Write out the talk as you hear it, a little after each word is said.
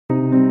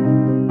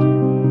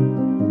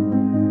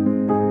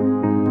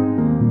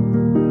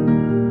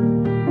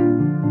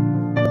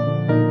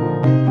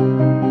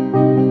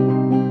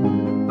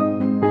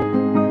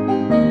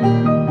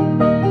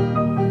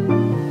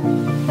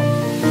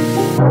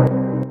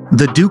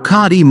The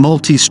Ducati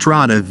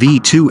Multistrada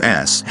V2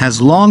 S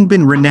has long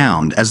been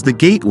renowned as the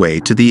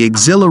gateway to the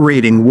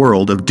exhilarating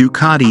world of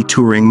Ducati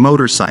touring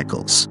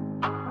motorcycles.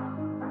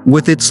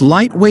 With its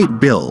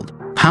lightweight build,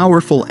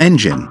 powerful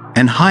engine,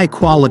 and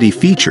high-quality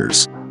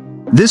features,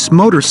 this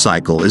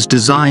motorcycle is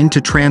designed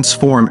to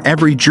transform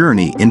every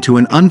journey into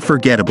an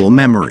unforgettable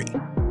memory.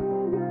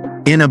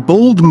 In a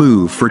bold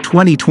move for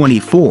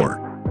 2024,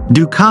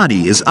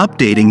 Ducati is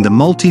updating the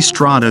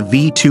Multistrada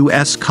V2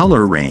 S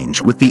color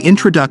range with the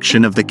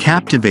introduction of the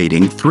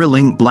captivating,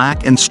 thrilling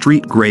black and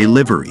street gray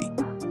livery.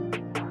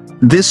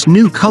 This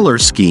new color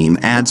scheme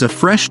adds a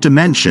fresh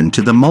dimension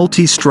to the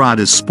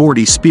Multistrada's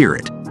sporty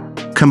spirit,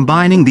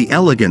 combining the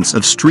elegance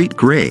of street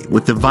gray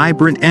with the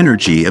vibrant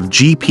energy of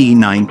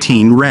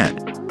GP19 red.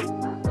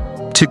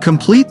 To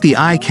complete the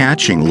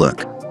eye-catching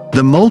look,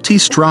 the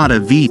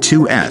Multistrada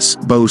V2 S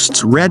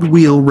boasts red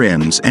wheel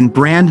rims and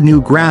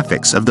brand-new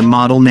graphics of the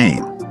model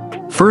name,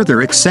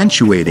 further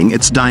accentuating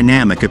its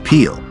dynamic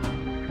appeal.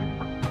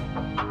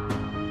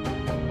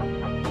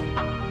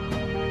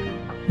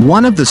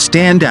 One of the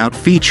standout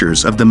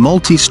features of the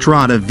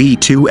Multistrada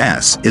V2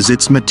 S is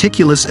its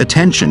meticulous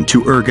attention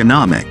to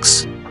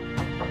ergonomics.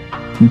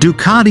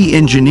 Ducati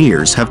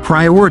engineers have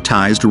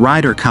prioritized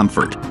rider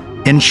comfort,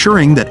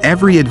 ensuring that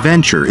every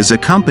adventure is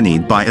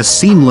accompanied by a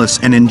seamless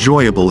and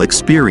enjoyable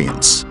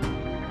experience.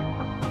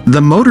 The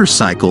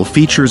motorcycle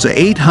features a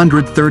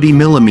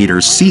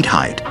 830mm seat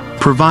height,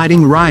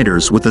 providing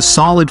riders with a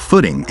solid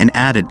footing and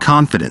added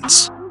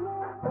confidence.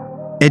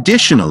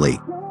 Additionally,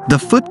 the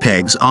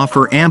footpegs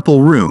offer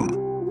ample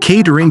room,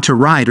 catering to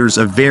riders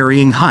of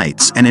varying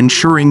heights and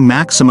ensuring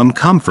maximum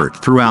comfort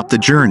throughout the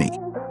journey.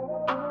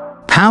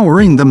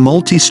 Powering the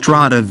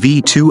Multistrada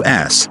V2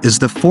 S is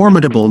the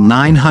formidable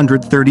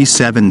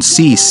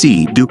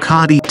 937cc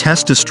Ducati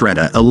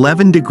Testastretta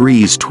 11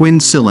 degrees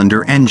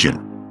twin-cylinder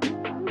engine.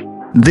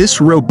 This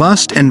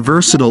robust and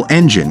versatile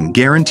engine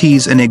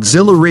guarantees an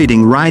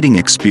exhilarating riding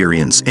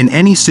experience in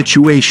any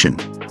situation,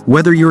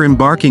 whether you're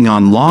embarking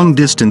on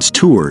long-distance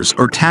tours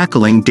or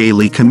tackling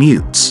daily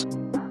commutes.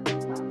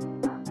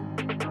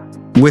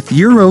 With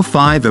Euro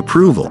 5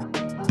 approval,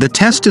 the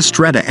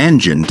Testastretta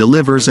engine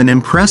delivers an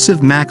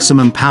impressive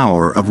maximum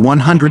power of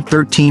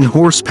 113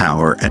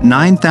 horsepower at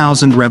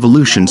 9,000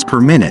 revolutions per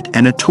minute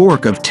and a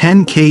torque of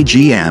 10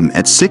 kgm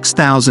at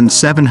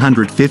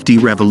 6,750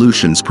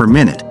 revolutions per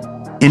minute,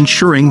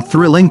 ensuring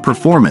thrilling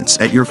performance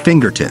at your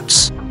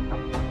fingertips.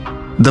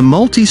 The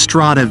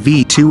Multistrada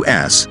V2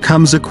 S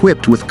comes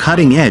equipped with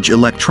cutting-edge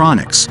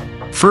electronics,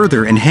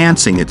 further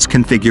enhancing its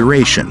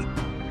configuration.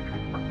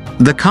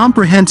 The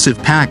comprehensive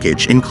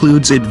package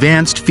includes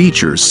advanced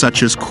features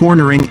such as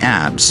cornering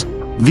ABS,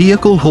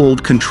 vehicle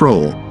hold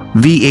control,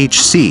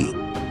 VHC,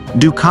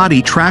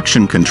 Ducati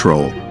traction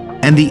control,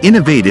 and the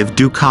innovative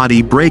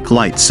Ducati brake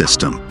light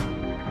system.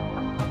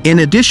 In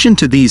addition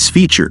to these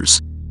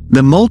features,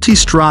 the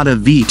Multistrada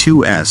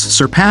V2 S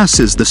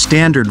surpasses the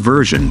standard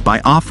version by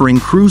offering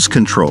cruise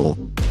control,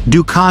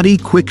 Ducati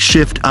quick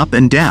shift up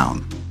and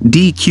down,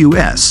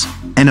 DQS,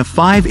 and a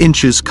 5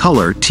 inches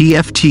color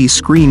TFT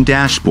screen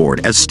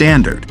dashboard as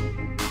standard.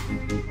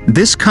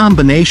 This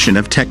combination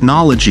of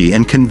technology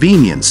and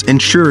convenience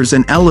ensures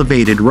an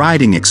elevated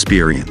riding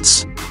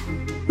experience.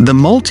 The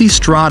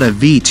Multistrada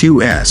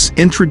V2 S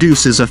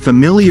introduces a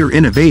familiar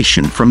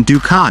innovation from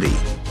Ducati: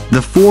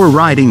 the 4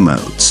 riding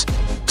modes: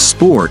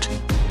 Sport,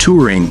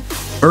 Touring,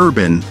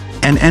 Urban,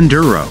 and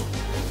Enduro.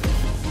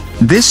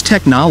 This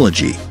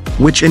technology,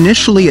 which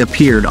initially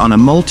appeared on a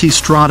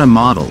Multistrada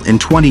model in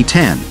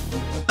 2010,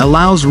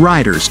 allows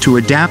riders to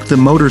adapt the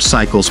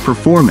motorcycle's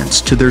performance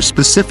to their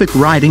specific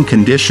riding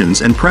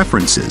conditions and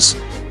preferences,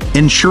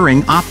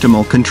 ensuring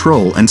optimal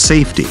control and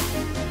safety.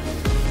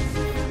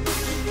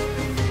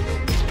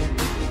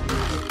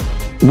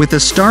 With a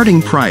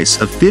starting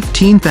price of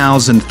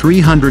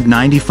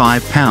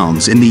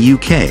 £15,395 in the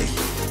UK,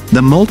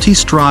 the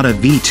Multistrada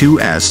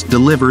V2 S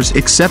delivers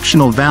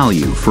exceptional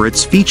value for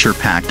its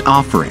feature-packed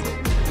offering.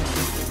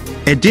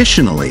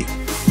 Additionally,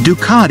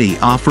 Ducati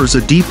offers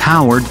a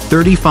depowered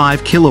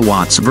 35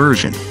 kilowatts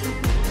version,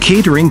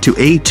 catering to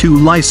A2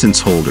 license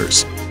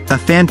holders, a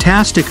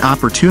fantastic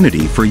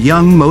opportunity for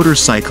young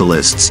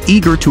motorcyclists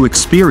eager to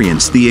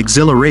experience the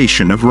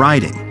exhilaration of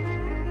riding.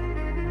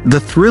 The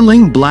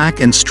thrilling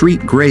black and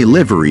street gray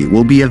livery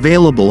will be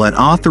available at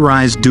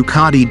authorized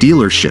Ducati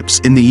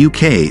dealerships in the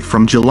UK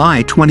from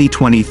July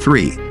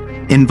 2023,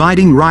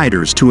 inviting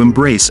riders to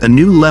embrace a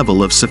new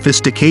level of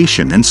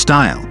sophistication and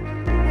style.